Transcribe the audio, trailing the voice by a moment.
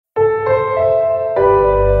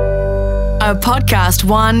A Podcast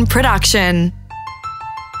One production.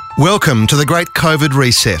 Welcome to the Great COVID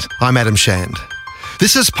Reset. I'm Adam Shand.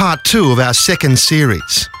 This is part 2 of our second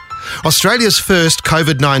series. Australia's first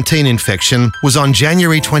COVID-19 infection was on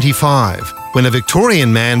January 25, when a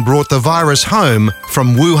Victorian man brought the virus home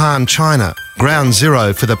from Wuhan, China, ground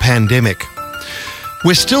zero for the pandemic.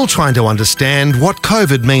 We're still trying to understand what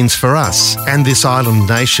COVID means for us and this island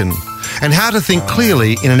nation, and how to think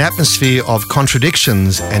clearly in an atmosphere of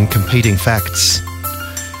contradictions and competing facts.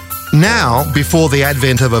 Now, before the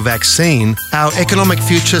advent of a vaccine, our economic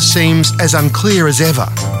future seems as unclear as ever.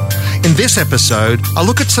 In this episode, I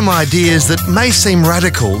look at some ideas that may seem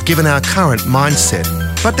radical given our current mindset,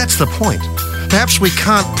 but that's the point. Perhaps we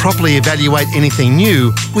can't properly evaluate anything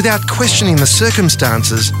new without questioning the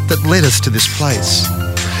circumstances that led us to this place,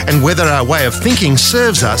 and whether our way of thinking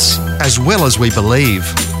serves us as well as we believe.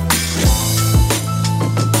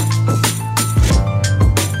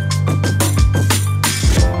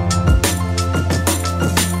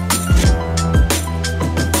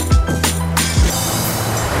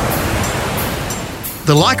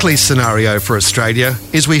 The likely scenario for Australia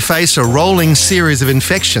is we face a rolling series of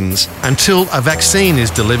infections until a vaccine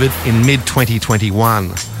is delivered in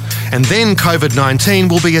mid-2021. And then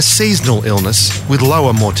COVID-19 will be a seasonal illness with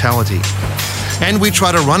lower mortality. And we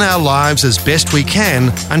try to run our lives as best we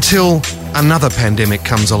can until another pandemic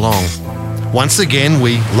comes along. Once again,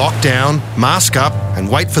 we lock down, mask up, and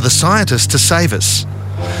wait for the scientists to save us.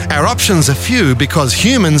 Our options are few because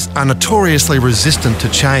humans are notoriously resistant to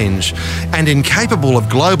change and incapable of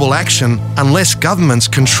global action unless governments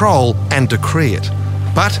control and decree it.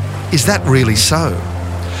 But is that really so?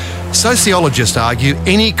 Sociologists argue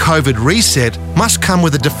any COVID reset must come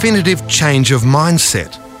with a definitive change of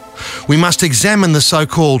mindset. We must examine the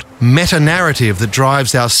so-called meta-narrative that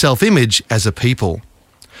drives our self-image as a people.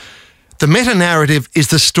 The meta-narrative is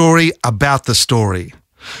the story about the story.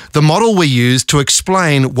 The model we use to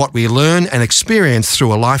explain what we learn and experience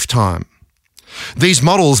through a lifetime. These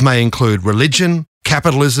models may include religion,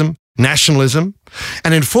 capitalism, nationalism,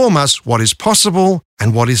 and inform us what is possible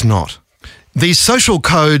and what is not. These social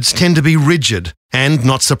codes tend to be rigid, and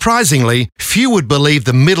not surprisingly, few would believe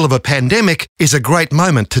the middle of a pandemic is a great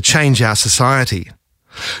moment to change our society.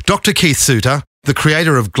 Dr. Keith Suter, the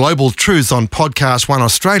creator of Global Truth on Podcast One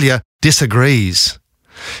Australia, disagrees.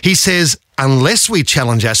 He says, unless we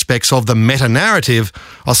challenge aspects of the meta-narrative,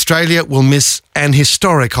 Australia will miss an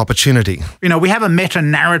historic opportunity. You know, we have a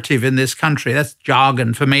meta-narrative in this country. That's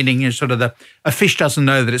jargon for meaning a fish doesn't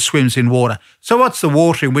know that it swims in water. So what's the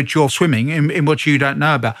water in which you're swimming, in which you don't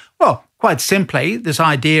know about? Well, quite simply, this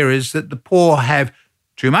idea is that the poor have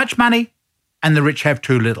too much money and the rich have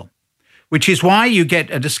too little, which is why you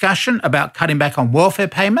get a discussion about cutting back on welfare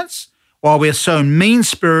payments while we're so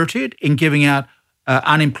mean-spirited in giving out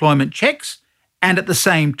unemployment checks, and at the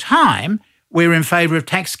same time, we're in favour of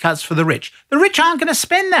tax cuts for the rich. The rich aren't going to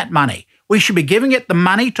spend that money. We should be giving the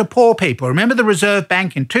money to poor people. Remember the Reserve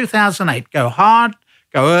Bank in 2008, go hard,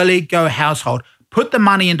 go early, go household. Put the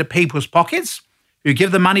money into people's pockets. You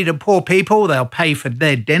give the money to poor people, they'll pay for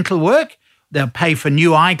their dental work, they'll pay for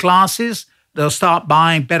new eyeglasses, they'll start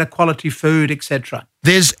buying better quality food, etc.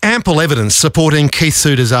 There's ample evidence supporting Keith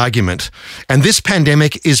Suter's argument, and this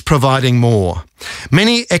pandemic is providing more.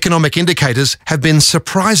 Many economic indicators have been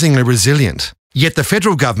surprisingly resilient, yet the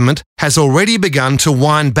federal government has already begun to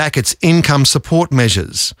wind back its income support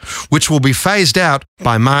measures, which will be phased out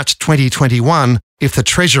by March 2021 if the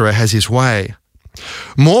Treasurer has his way.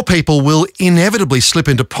 More people will inevitably slip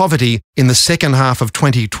into poverty in the second half of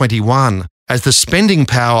 2021 as the spending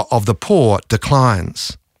power of the poor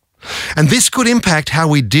declines. And this could impact how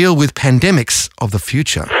we deal with pandemics of the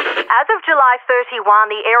future. As of July 31,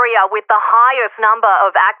 the area with the highest number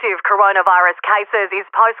of active coronavirus cases is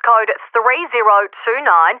postcode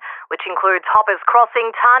 3029, which includes Hoppers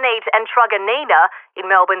Crossing, Tarneet and Truganina in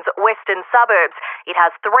Melbourne's western suburbs. It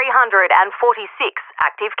has 346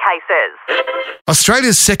 active cases.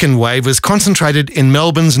 Australia's second wave was concentrated in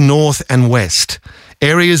Melbourne's north and west,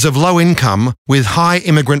 areas of low income with high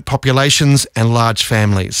immigrant populations and large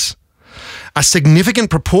families. A significant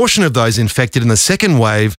proportion of those infected in the second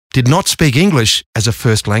wave did not speak English as a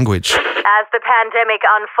first language. As the pandemic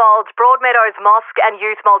unfolds, Broadmeadows Mosque and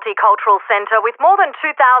Youth Multicultural Centre, with more than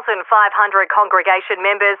 2,500 congregation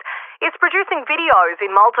members, is producing videos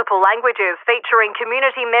in multiple languages featuring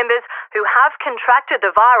community members who have contracted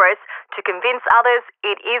the virus to convince others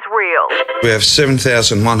it is real. We have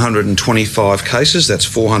 7,125 cases. That's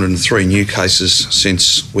 403 new cases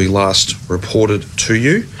since we last reported to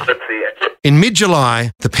you. In mid-July,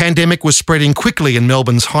 the pandemic was spreading quickly in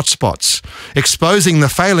Melbourne's hotspots, exposing the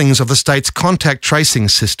failings of the state's contact tracing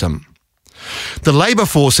system. The labour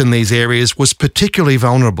force in these areas was particularly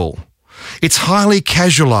vulnerable. It's highly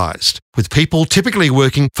casualised, with people typically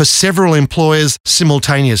working for several employers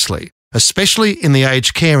simultaneously, especially in the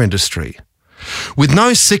aged care industry. With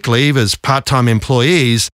no sick leave as part-time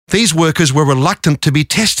employees, these workers were reluctant to be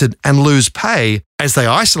tested and lose pay as they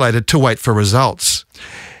isolated to wait for results.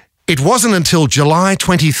 It wasn't until July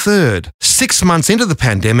 23rd, 6 months into the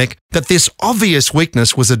pandemic, that this obvious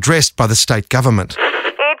weakness was addressed by the state government.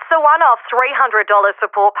 It's a one-off $300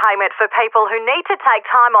 support payment for people who need to take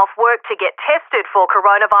time off work to get tested for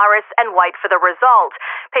coronavirus and wait for the result.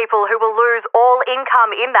 People who will lose all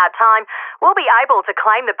income in that time will be able to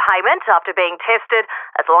claim the payment after being tested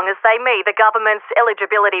as long as they meet the government's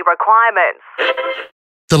eligibility requirements.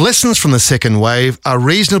 The lessons from the second wave are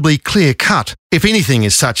reasonably clear-cut, if anything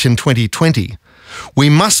is such in 2020. We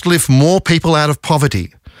must lift more people out of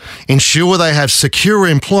poverty, ensure they have secure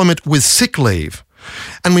employment with sick leave,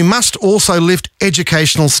 and we must also lift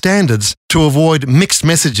educational standards to avoid mixed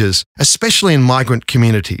messages, especially in migrant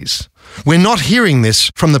communities. We're not hearing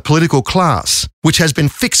this from the political class, which has been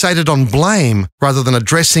fixated on blame rather than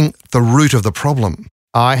addressing the root of the problem.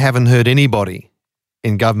 I haven't heard anybody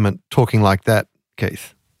in government talking like that,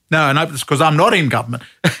 Keith. No, and it's because I'm not in government.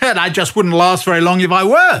 And I just wouldn't last very long if I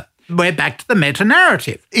were. We're back to the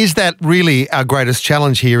meta-narrative. Is that really our greatest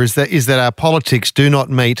challenge here, is that our politics do not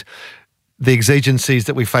meet the exigencies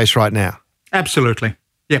that we face right now? Absolutely.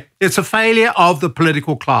 Yeah. It's a failure of the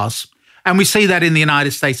political class. And we see that in the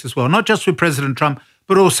United States as well, not just with President Trump,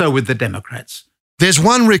 but also with the Democrats. There's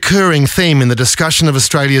one recurring theme in the discussion of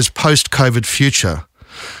Australia's post-COVID future.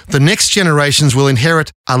 The next generations will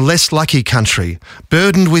inherit a less lucky country,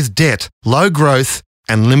 burdened with debt, low growth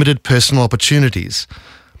and limited personal opportunities.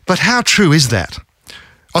 But how true is that?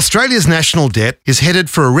 Australia's national debt is headed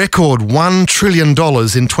for a record $1 trillion in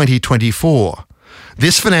 2024.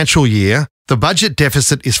 This financial year, the budget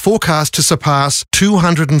deficit is forecast to surpass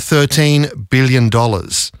 $213 billion.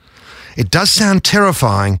 It does sound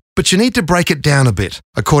terrifying, but you need to break it down a bit,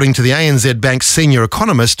 according to the ANZ Bank's senior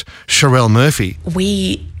economist, Sherelle Murphy.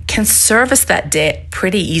 We can service that debt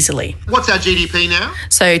pretty easily. What's our GDP now?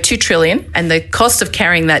 So $2 trillion, and the cost of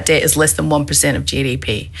carrying that debt is less than 1% of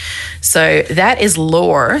GDP. So that is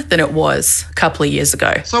lower than it was a couple of years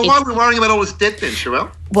ago. So why are we worrying about all this debt then,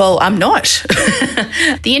 Sherelle? Well, I'm not.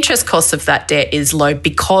 The interest cost of that debt is low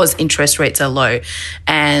because interest rates are low.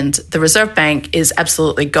 And the Reserve Bank is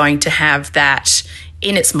absolutely going to have that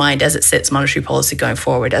in its mind as it sets monetary policy going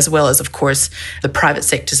forward, as well as, of course, the private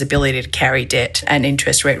sector's ability to carry debt and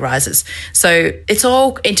interest rate rises. So it's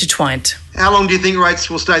all intertwined. How long do you think rates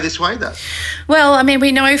will stay this way, though? Well, I mean,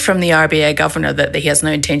 we know from the RBA governor that he has no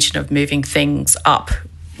intention of moving things up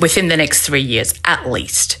within the next 3 years, at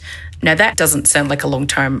least. Now, that doesn't sound like a long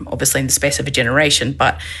term, obviously, in the space of a generation,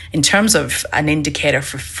 but in terms of an indicator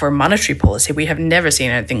for monetary policy, we have never seen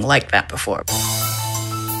anything like that before.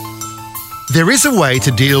 There is a way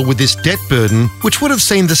to deal with this debt burden which would have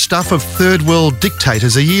seen the stuff of third world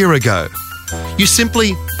dictators a year ago. You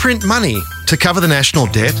simply print money to cover the national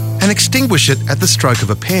debt and extinguish it at the stroke of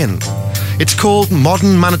a pen. It's called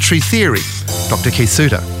modern monetary theory. Dr. Keith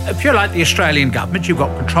Suter. If you're like the Australian government, you've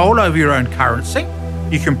got control over your own currency.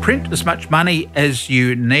 You can print as much money as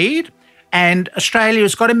you need. And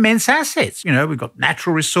Australia's got immense assets. You know, we've got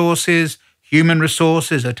natural resources, human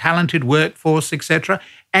resources, a talented workforce, etc.,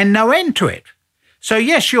 and no end to it. So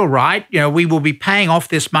yes, you're right. You know, we will be paying off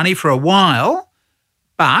this money for a while,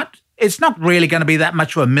 but it's not really going to be that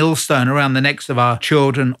much of a millstone around the necks of our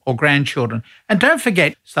children or grandchildren. And don't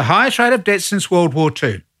forget, it's the highest rate of debt since World War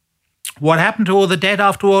II. What happened to all the debt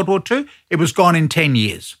after World War II? It was gone in 10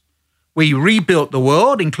 years. We rebuilt the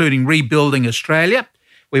world, including rebuilding Australia.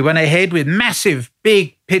 We went ahead with massive,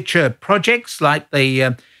 big picture projects like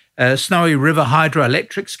the Snowy River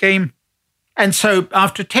hydroelectric scheme. And so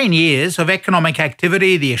after 10 years of economic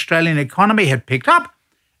activity, the Australian economy had picked up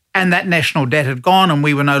and that national debt had gone, and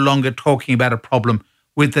we were no longer talking about a problem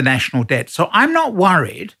with the national debt. So I'm not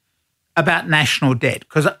worried about national debt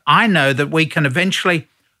because I know that we can eventually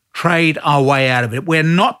trade our way out of it. We're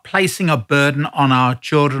not placing a burden on our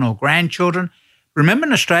children or grandchildren. Remember,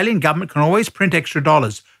 an Australian government can always print extra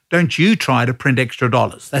dollars. Don't you try to print extra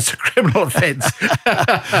dollars. That's a criminal offence.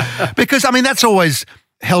 Because, I mean, that's always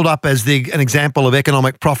held up as an example of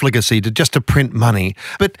economic profligacy, to print money.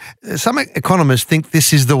 But some economists think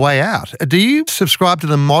this is the way out. Do you subscribe to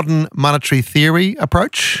the modern monetary theory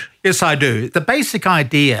approach? Yes, I do. The basic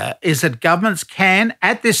idea is that governments can,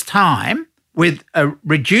 at this time, with a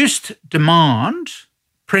reduced demand,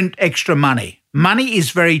 print extra money. Money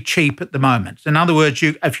is very cheap at the moment. In other words,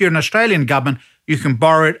 if you're an Australian government, you can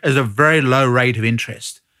borrow it at a very low rate of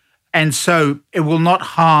interest. And so it will not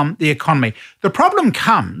harm the economy. The problem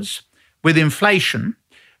comes with inflation,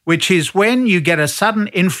 which is when you get a sudden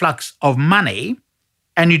influx of money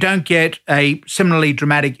and you don't get a similarly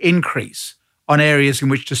dramatic increase on areas in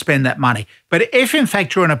which to spend that money. But if, in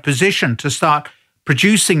fact, you're in a position to start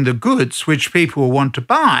producing the goods which people will want to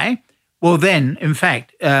buy, well, then, in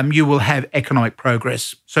fact, you will have economic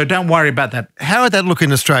progress. So don't worry about that. How would that look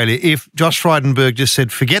in Australia if Josh Frydenberg just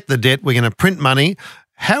said, forget the debt, we're going to print money?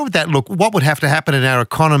 How would that look? What would have to happen in our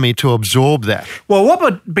economy to absorb that? Well, what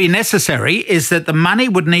would be necessary is that the money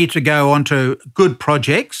would need to go onto good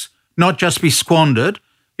projects, not just be squandered.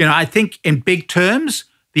 I think in big terms,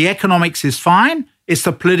 the economics is fine. It's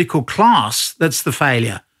the political class that's the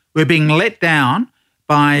failure. We're being let down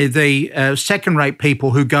by the second-rate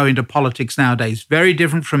people who go into politics nowadays. Very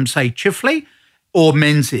different from, say, Chifley or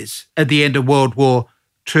Menzies at the end of World War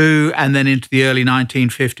II and then into the early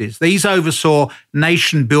 1950s. These oversaw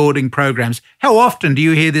nation-building programs. How often do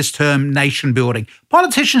you hear this term nation-building?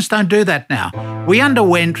 Politicians don't do that now. We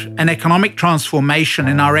underwent an economic transformation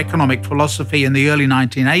in our economic philosophy in the early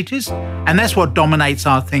 1980s, and that's what dominates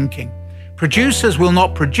our thinking. Producers will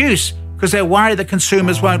not produce because they're worried that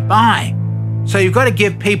consumers won't buy. So you've got to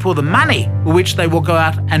give people the money with which they will go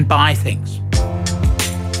out and buy things.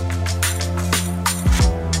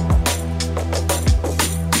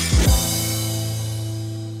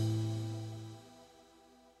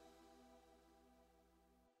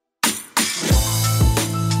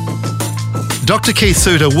 Dr. Keith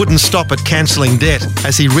Suter wouldn't stop at cancelling debt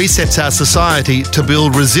as he resets our society to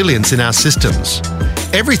build resilience in our systems.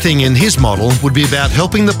 Everything in his model would be about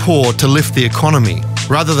helping the poor to lift the economy,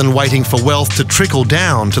 rather than waiting for wealth to trickle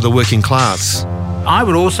down to the working class. I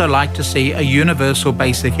would also like to see a universal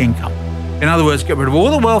basic income. In other words, get rid of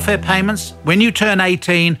all the welfare payments. When you turn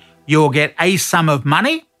 18, you'll get a sum of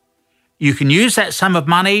money. You can use that sum of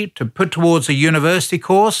money to put towards a university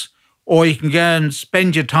course, or you can go and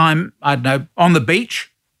spend your time, on the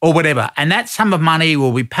beach or whatever. And that sum of money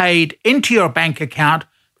will be paid into your bank account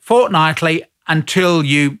fortnightly until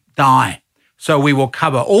you die. So we will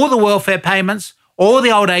cover all the welfare payments, all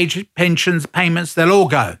the old age pensions payments, they'll all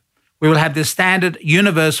go. We will have the standard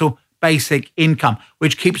universal basic income,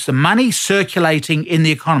 which keeps the money circulating in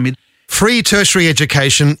the economy. Free tertiary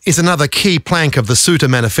education is another key plank of the Suter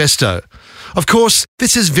Manifesto. Of course,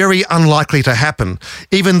 this is very unlikely to happen,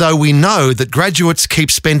 even though we know that graduates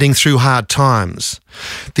keep spending through hard times.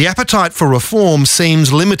 The appetite for reform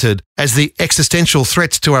seems limited as the existential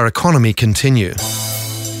threats to our economy continue.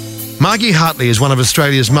 Margie Hartley is one of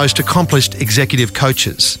Australia's most accomplished executive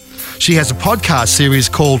coaches. She has a podcast series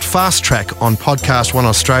called Fast Track on Podcast One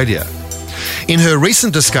Australia. In her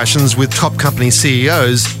recent discussions with top company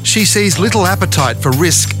CEOs, she sees little appetite for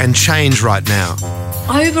risk and change right now.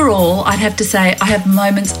 Overall, I'd have to say I have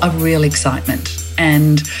moments of real excitement,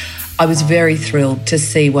 and I was very thrilled to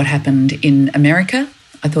see what happened in America.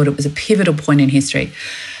 I thought it was a pivotal point in history.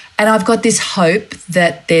 And I've got this hope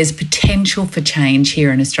that there's potential for change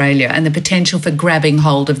here in Australia and the potential for grabbing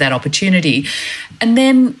hold of that opportunity. And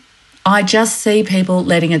then I just see people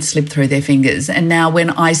letting it slip through their fingers. And now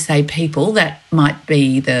when I say people, that might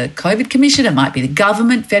be the COVID Commission, it might be the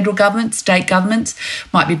government, federal government, state governments,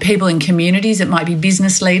 might be people in communities, it might be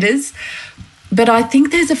business leaders. But I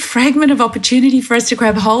think there's a fragment of opportunity for us to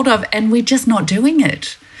grab hold of, and we're just not doing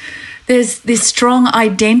it. There's this strong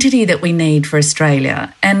identity that we need for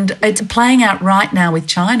Australia, and it's playing out right now with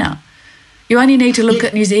China. You only need to look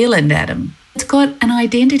at New Zealand, Adam. It's got an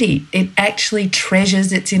identity. It actually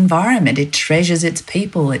treasures its environment. It treasures its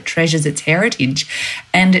people. It treasures its heritage.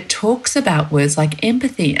 And it talks about words like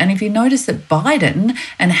empathy. And if you notice that Biden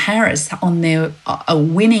and Harris on their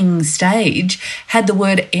winning stage had the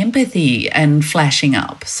word empathy and flashing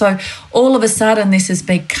up. So all of a sudden this has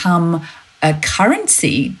become a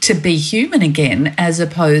currency to be human again as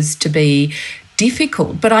opposed to be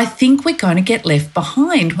difficult. But I think we're going to get left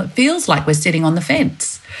behind. It feels like we're sitting on the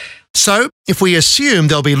fence. So, if we assume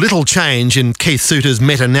there'll be little change in Keith Suter's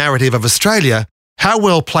meta-narrative of Australia, how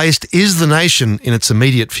well placed is the nation in its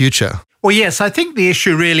immediate future? Well, yes, I think the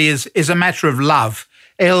issue really is a matter of love,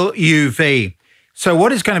 L-U-V. So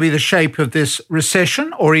what is going to be the shape of this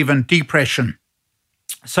recession or even depression?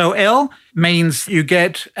 So L means you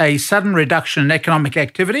get a sudden reduction in economic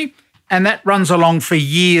activity, and that runs along for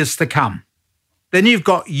years to come. Then you've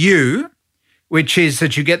got U, which is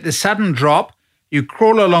that you get this sudden drop. You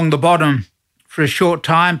crawl along the bottom for a short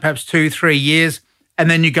time, perhaps 2-3 years,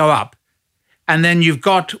 and then you go up. And then you've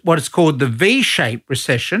got what is called the V-shaped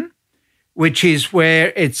recession, which is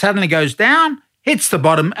where it suddenly goes down, hits the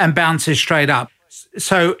bottom, and bounces straight up.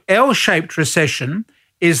 So L-shaped recession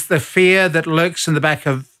is the fear that lurks in the back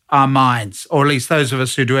of our minds, or at least those of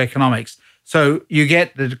us who do economics. So you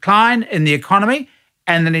get the decline in the economy,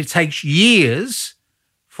 and then it takes years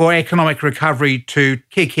for economic recovery to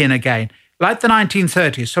kick in again, like the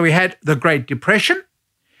 1930s. So we had the Great Depression,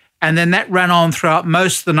 and then that ran on throughout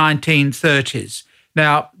most of the 1930s.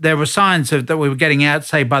 Now, there were signs of that we were getting out,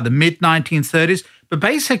 say, by the mid-1930s, but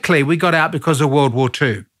basically we got out because of World War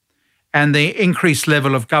II and the increased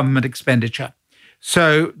level of government expenditure.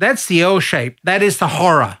 So that's the L shape. That is the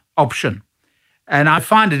horror option. And I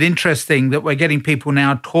find it interesting that we're getting people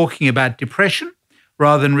now talking about depression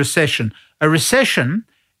rather than recession. A recession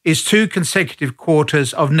is 2 consecutive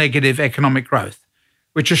quarters of negative economic growth,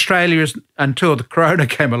 which Australia is, until the corona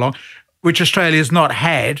came along, which Australia has not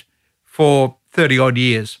had for 30-odd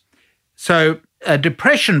years. So a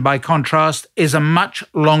depression, by contrast, is a much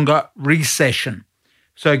longer recession.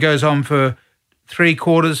 So it goes on for 3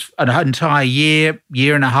 quarters, an entire year,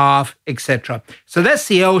 year and a half, etc. So that's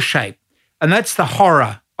the L shape, and that's the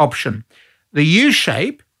horror option. The U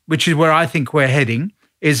shape, which is where I think we're heading,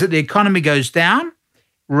 is that the economy goes down,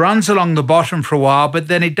 runs along the bottom for a while, but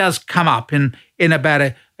then it does come up in about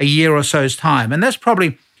a year or so's time. And that's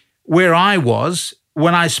probably where I was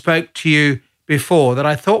when I spoke to you before, that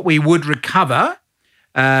I thought we would recover.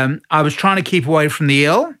 I was trying to keep away from the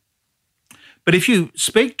L. But if you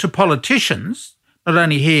speak to politicians, not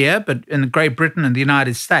only here, but in Great Britain and the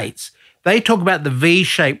United States, they talk about the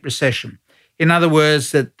V-shaped recession. In other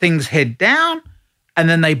words, that things head down and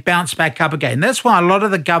then they bounce back up again. That's why a lot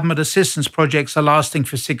of the government assistance projects are lasting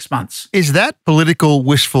for 6 months. Is that political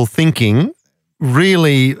wishful thinking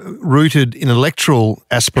really rooted in electoral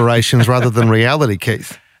aspirations rather than reality,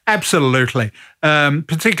 Keith? Absolutely.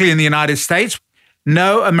 Particularly in the United States,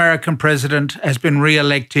 no American president has been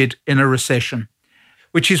re-elected in a recession,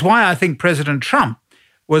 which is why I think President Trump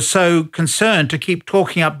was so concerned to keep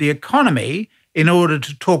talking up the economy in order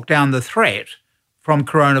to talk down the threat from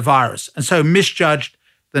coronavirus, and so misjudged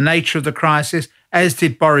the nature of the crisis, as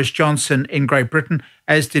did Boris Johnson in Great Britain,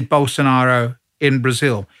 as did Bolsonaro in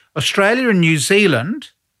Brazil. Australia and New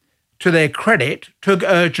Zealand, to their credit, took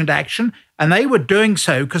urgent action, and they were doing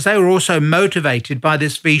so because they were also motivated by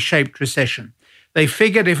this V-shaped recession. They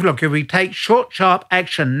figured if we take short, sharp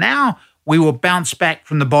action now, we will bounce back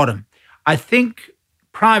from the bottom. I think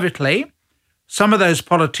privately, some of those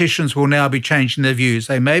politicians will now be changing their views.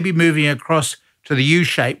 They may be moving across to the U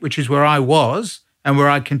shape, which is where I was and where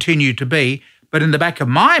I continue to be. But in the back of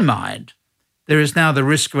my mind, there is now the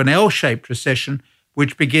risk of an L-shaped recession,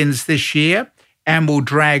 which begins this year and will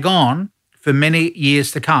drag on for many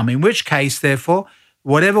years to come, in which case, therefore,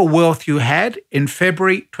 whatever wealth you had in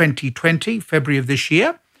February 2020, February of this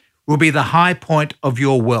year, will be the high point of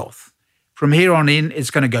your wealth. From here on in, it's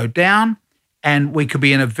going to go down, and we could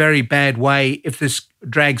be in a very bad way if this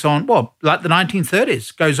drags on, like the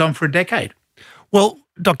 1930s, goes on for a decade. Well,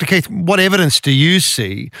 Dr. Keith, what evidence do you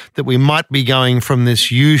see that we might be going from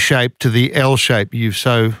this U shape to the L shape you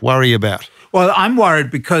so worry about? Well, I'm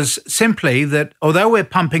worried because simply that although we're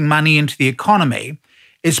pumping money into the economy,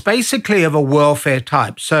 it's basically of a welfare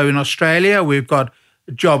type. So in Australia, we've got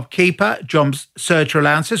JobKeeper, job search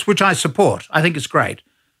allowances, which I support. I think it's great.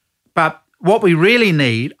 But what we really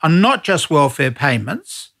need are not just welfare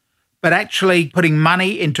payments, but actually putting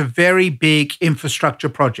money into very big infrastructure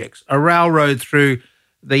projects, a railroad through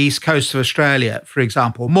the east coast of Australia, for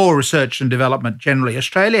example, more research and development generally.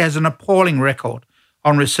 Australia has an appalling record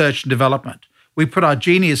on research and development. We put our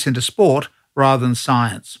genius into sport rather than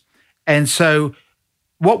science. And so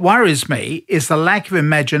what worries me is the lack of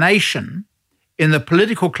imagination in the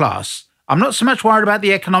political class. I'm not so much worried about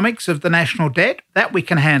the economics of the national debt. That we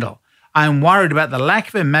can handle. I'm worried about the lack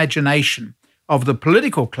of imagination of the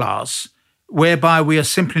political class, whereby we are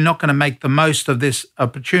simply not going to make the most of this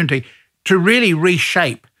opportunity to really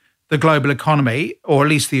reshape the global economy, or at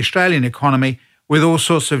least the Australian economy, with all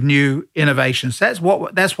sorts of new innovations. That's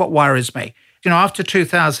what worries me. After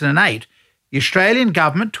 2008, the Australian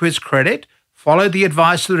government, to its credit, followed the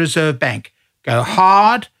advice of the Reserve Bank. Go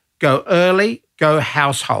hard, go early, go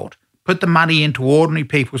household. Put the money into ordinary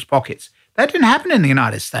people's pockets. That didn't happen in the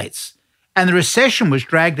United States. And the recession was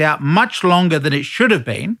dragged out much longer than it should have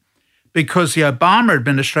been because the Obama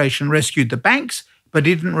administration rescued the banks but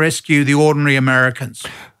didn't rescue the ordinary Americans.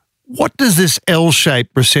 What does this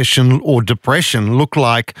L-shaped recession or depression look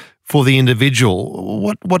like for the individual?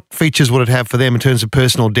 What features would it have for them in terms of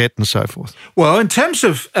personal debt and so forth? Well, in terms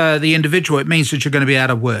of the individual, it means that you're going to be out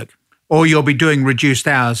of work, or you'll be doing reduced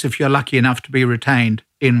hours if you're lucky enough to be retained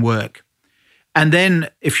in work. And then,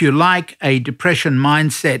 if you like, a depression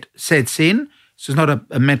mindset sets in. So it's not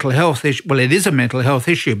a mental health issue. Well, it is a mental health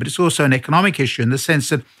issue, but it's also an economic issue in the sense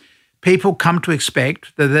that people come to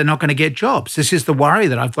expect that they're not going to get jobs. This is the worry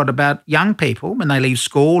that I've got about young people when they leave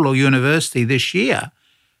school or university this year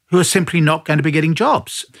who are simply not going to be getting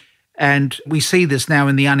jobs. And we see this now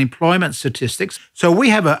in the unemployment statistics. So we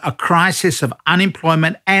have a crisis of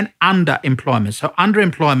unemployment and underemployment. So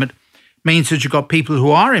underemployment means that you've got people who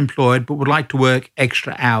are employed but would like to work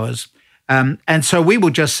extra hours. And so we will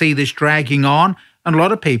just see this dragging on, and a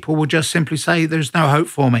lot of people will just simply say, there's no hope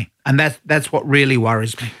for me. And that's what really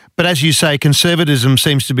worries me. But as you say, conservatism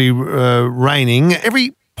seems to be reigning.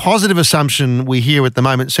 Every positive assumption we hear at the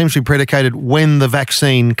moment seems to be predicated when the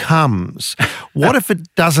vaccine comes. What if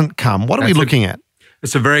it doesn't come? What are we looking at?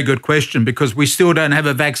 It's a very good question, because we still don't have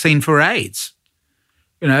a vaccine for AIDS.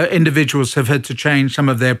 You know, individuals have had to change some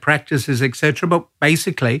of their practices, etc. But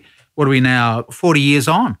basically, what are we now, 40 years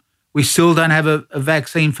on? We still don't have a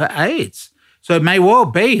vaccine for AIDS. So it may well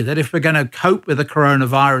be that if we're going to cope with the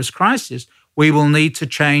coronavirus crisis, we will need to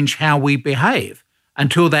change how we behave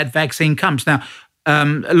until that vaccine comes. Now,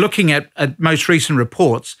 looking at most recent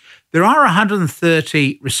reports, there are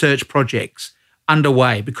 130 research projects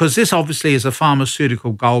underway, because this obviously is a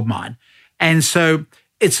pharmaceutical goldmine. And so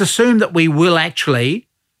it's assumed that we will actually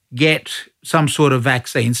get some sort of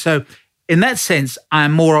vaccine. So in that sense,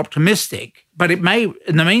 I'm more optimistic, but it may,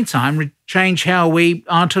 in the meantime, change how we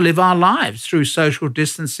are to live our lives through social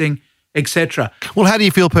distancing, etc. Well, how do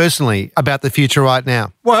you feel personally about the future right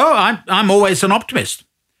now? Well, I'm always an optimist.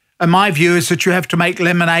 And my view is that you have to make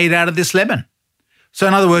lemonade out of this lemon. So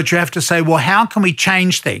in other words, you have to say, well, how can we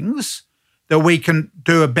change things that we can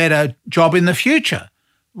do a better job in the future?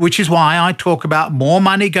 Which is why I talk about more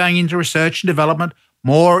money going into research and development,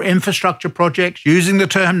 more infrastructure projects, using the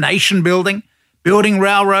term nation building, building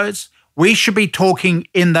railroads. We should be talking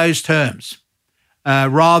in those terms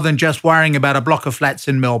rather than just worrying about a block of flats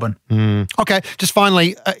in Melbourne. Okay, just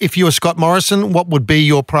finally, if you were Scott Morrison, what would be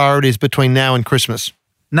your priorities between now and Christmas?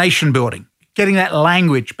 Nation building, getting that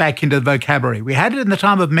language back into the vocabulary. We had it in the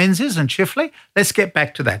time of Menzies and Chifley. Let's get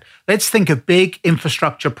back to that. Let's think of big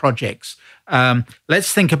infrastructure projects.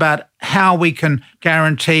 Let's think about how we can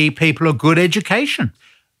guarantee people a good education.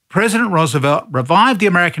 President Roosevelt revived the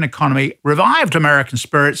American economy, revived American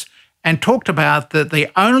spirits, and talked about that the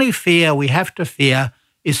only fear we have to fear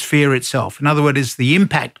is fear itself. In other words, is the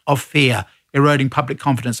impact of fear eroding public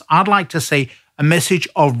confidence. I'd like to see a message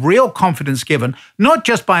of real confidence given, not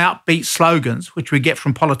just by upbeat slogans, which we get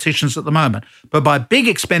from politicians at the moment, but by big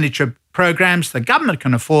expenditure programs. The government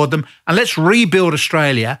can afford them, and let's rebuild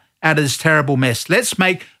Australia out of this terrible mess. Let's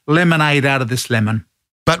make lemonade out of this lemon.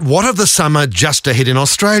 But what of the summer just ahead in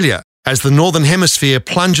Australia, as the Northern Hemisphere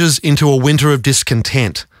plunges into a winter of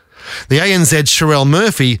discontent? The ANZ's Sherelle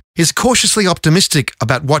Murphy is cautiously optimistic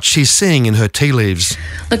about what she's seeing in her tea leaves.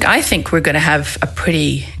 Look, I think we're going to have a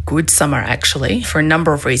pretty good summer, actually, for a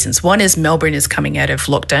number of reasons. One is Melbourne is coming out of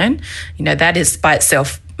lockdown. You know, that is by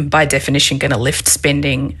itself, by definition, going to lift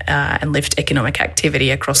spending and lift economic activity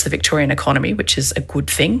across the Victorian economy, which is a good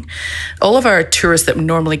thing. All of our tourists that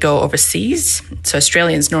normally go overseas, so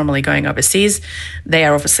Australians normally going overseas, they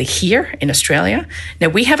are obviously here in Australia. Now,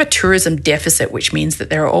 we have a tourism deficit, which means that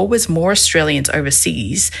there are always more Australians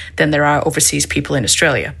overseas than there are overseas people in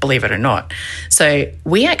Australia, believe it or not. So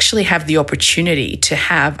we actually have the opportunity to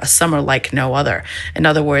have a summer like no other. In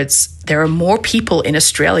other words, there are more people in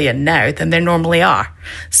Australia now than there normally are.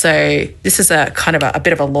 So this is a kind of a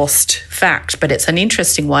bit of a lost fact, but it's an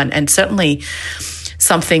interesting one, and certainly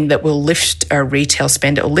something that will lift our retail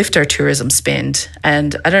spend, it will lift our tourism spend.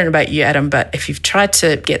 And I don't know about you, Adam, but if you've tried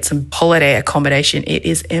to get some holiday accommodation, it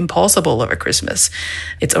is impossible over Christmas.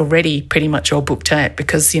 It's already pretty much all booked out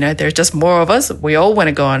because, you know, there's just more of us. We all want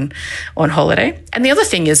to go on holiday. And the other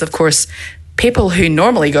thing is, of course, people who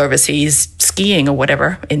normally go overseas skiing or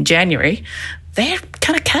whatever in January, they're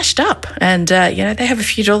kind of cashed up and, they have a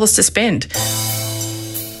few dollars to spend.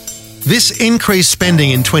 This increased spending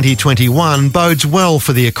in 2021 bodes well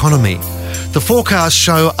for the economy. The forecasts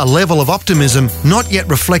show a level of optimism not yet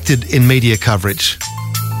reflected in media coverage.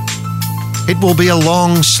 It will be a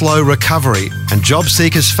long, slow recovery, and job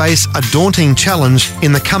seekers face a daunting challenge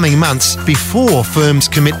in the coming months before firms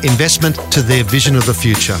commit investment to their vision of the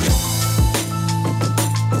future.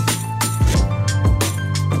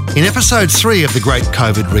 In episode 3 of The Great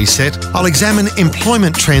COVID Reset, I'll examine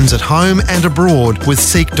employment trends at home and abroad with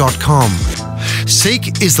Seek.com.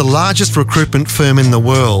 Seek is the largest recruitment firm in the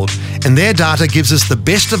world, and their data gives us the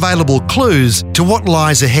best available clues to what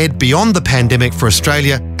lies ahead beyond the pandemic for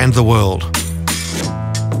Australia and the world.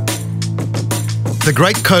 The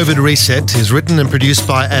Great COVID Reset is written and produced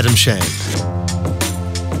by Adam Shand.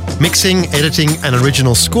 Mixing, editing and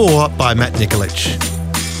original score by Matt Nikolic.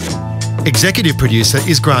 Executive producer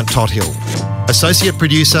is Grant Tothill. Associate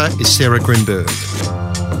producer is Sarah Grinberg.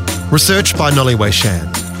 Research by Nolly Weishan.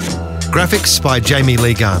 Graphics by Jamie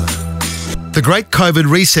Lee Garner. The Great COVID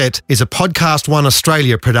Reset is a Podcast One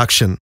Australia production.